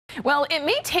Well, it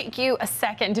may take you a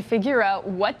second to figure out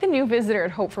what the new visitor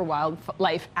at Hope for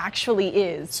Wildlife actually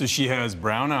is. So she has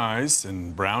brown eyes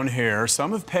and brown hair.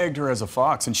 Some have pegged her as a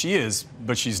fox, and she is,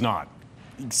 but she's not.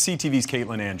 CTV's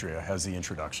Caitlin Andrea has the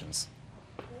introductions.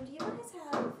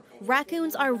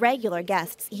 Raccoons are regular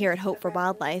guests here at Hope for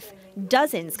Wildlife.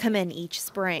 Dozens come in each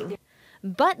spring.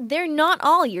 But they're not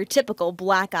all your typical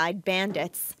black-eyed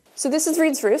bandits. So this is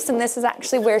Reed's Roost, and this is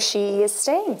actually where she is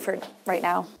staying for right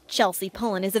now. Chelsea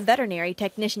Pullen is a veterinary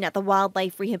technician at the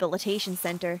Wildlife Rehabilitation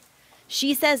Center.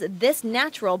 She says this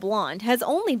natural blonde has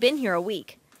only been here a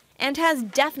week and has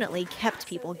definitely kept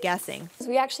people guessing.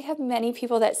 We actually have many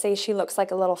people that say she looks like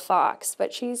a little fox,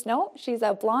 but she's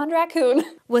a blonde raccoon.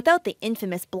 Without the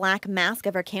infamous black mask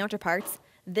of her counterparts,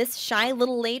 this shy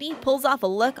little lady pulls off a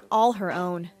look all her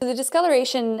own. The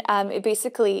discoloration, it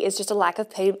basically is just a lack of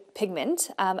pigment,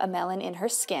 a melanin in her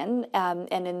skin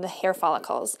and in the hair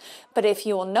follicles. But if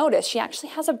you will notice, she actually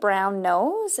has a brown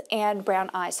nose and brown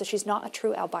eyes, so she's not a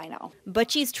true albino. But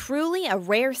she's truly a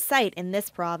rare sight in this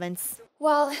province.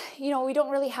 Well, we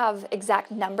don't really have exact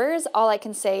numbers. All I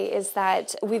can say is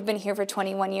that we've been here for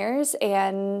 21 years,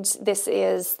 and this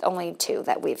is only 2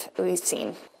 that we've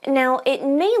seen. Now, it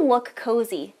may look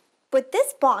cozy, but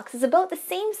this box is about the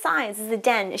same size as the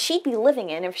den she'd be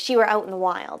living in if she were out in the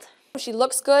wild. She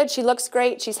looks good, she looks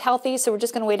great, she's healthy, so we're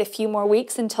just going to wait a few more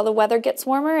weeks until the weather gets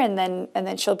warmer, and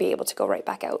then she'll be able to go right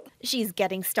back out. She's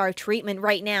getting star treatment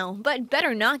right now, but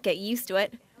better not get used to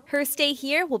it. Her stay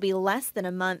here will be less than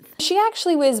a month. She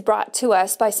actually was brought to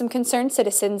us by some concerned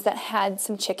citizens that had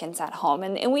some chickens at home,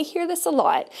 and we hear this a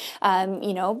lot.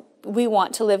 We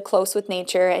want to live close with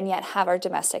nature and yet have our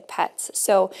domestic pets.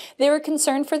 So they were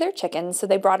concerned for their chickens, so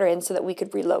they brought her in so that we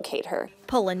could relocate her.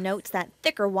 Pullen notes that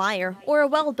thicker wire or a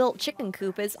well-built chicken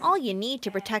coop is all you need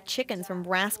to protect chickens from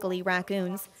rascally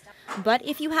raccoons. But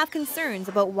if you have concerns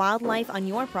about wildlife on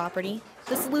your property,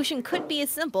 the solution could be as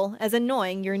simple as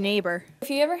annoying your neighbor. If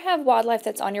you ever have wildlife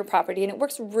that's on your property, and it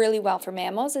works really well for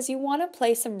mammals, is you want to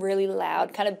play some really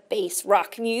loud kind of bass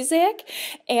rock music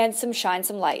and shine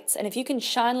some lights. And if you can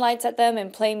shine lights at them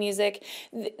and play music,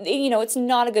 it's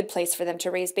not a good place for them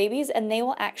to raise babies, and they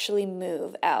will actually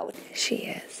move out. She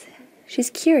is. She's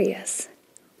curious,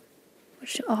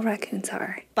 which all raccoons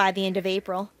are. By the end of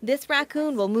April, this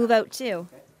raccoon will move out too.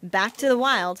 Back to the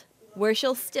wild, where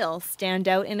she'll still stand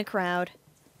out in a crowd.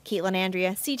 Caitlin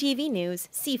Andrea, CTV News,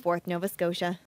 Seaforth, Nova Scotia.